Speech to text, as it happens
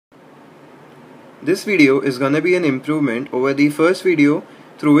This video is gonna be an improvement over the first video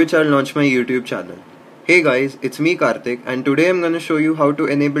through which I'll launch my YouTube channel. Hey guys, it's me Karthik, and today I'm gonna show you how to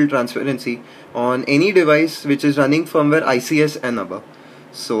enable transparency on any device which is running firmware ICS and above.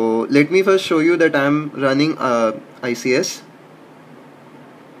 So let me first show you that I'm running ICS.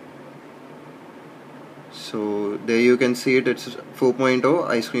 So there you can see it's 4.0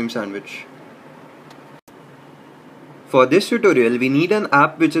 ice cream sandwich. For this tutorial, we need an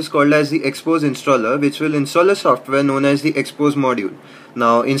app which is called as the Xposed installer, which will install a software known as the Xposed module.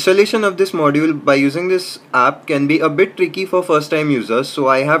 Now, installation of this module by using this app can be a bit tricky for first-time users, so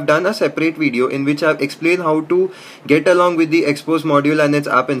I have done a separate video in which I have explained how to get along with the Xposed module and its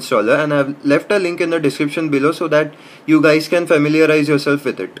app installer, and I have left a link in the description below so that you guys can familiarize yourself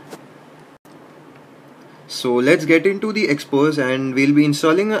with it. So let's get into the Xposed, and we'll be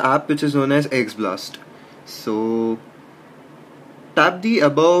installing an app which is known as Xblast. So tap the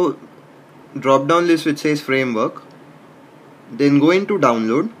above drop down list which says framework, then go into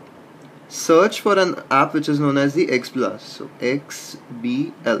download, search for an app which is known as the Xblast. So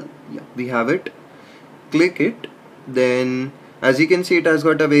XBL, yeah, we have it. Click it. Then as you can see, it has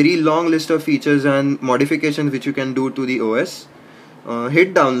got a very long list of features and modifications which you can do to the OS.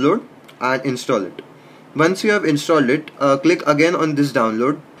 Hit download and install it. Once you have installed it, click again on this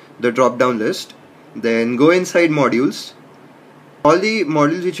download, the drop down list, then go inside modules. All the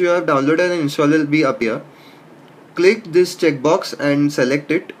modules which you have downloaded and installed will be up here. Click this checkbox and select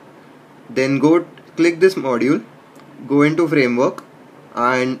it. Then go click this module, go into framework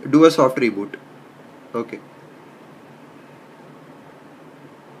and do a soft reboot. Okay.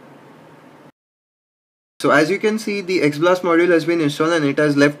 So as you can see, the Xblast module has been installed and it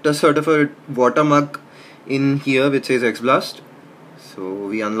has left a sort of a watermark in here which says Xblast. So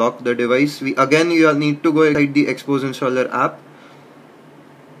we unlock the device. You need to go inside the Xposed installer app.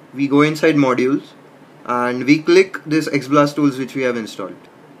 We go inside modules and we click this Xblast tools which we have installed.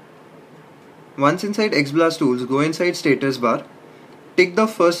 Once inside Xblast tools, go inside status bar, tick the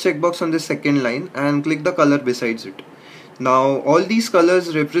first checkbox on the second line and click the color besides it. Now all these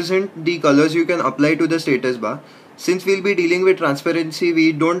colors represent the colors you can apply to the status bar. Since we'll be dealing with transparency,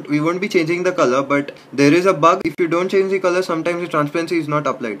 we won't be changing the color, but there is a bug. If you don't change the color, sometimes the transparency is not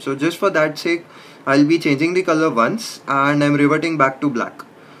applied. So just for that sake, I'll be changing the color once and I'm reverting back to black.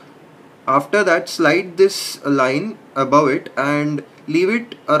 After that, slide this line above it and leave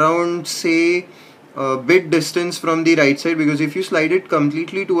it around, say, a bit distance from the right side, because if you slide it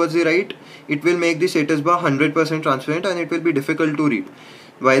completely towards the right, it will make the status bar 100% transparent and it will be difficult to read.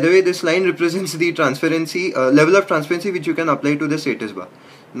 By the way, this line represents the transparency level of transparency which you can apply to the status bar.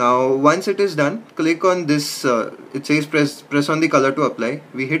 Now once it is done, click on this, it says press on the color to apply.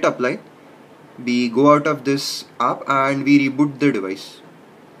 We hit apply, we go out of this app and we reboot the device.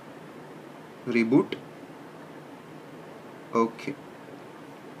 Reboot. Okay.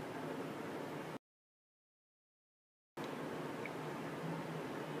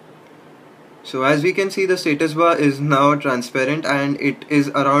 So as we can see, the status bar is now transparent and it is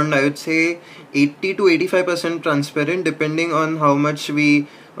around, I would say, 80 to 85% transparent depending on how much we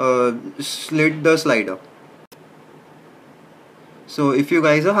slid the slider. So if you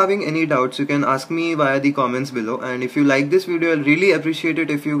guys are having any doubts, you can ask me via the comments below, and if you like this video, I'll really appreciate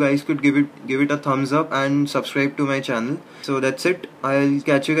it if you guys could give it a thumbs up and subscribe to my channel. So that's it. I'll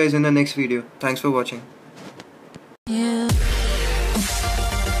catch you guys in the next video. Thanks for watching.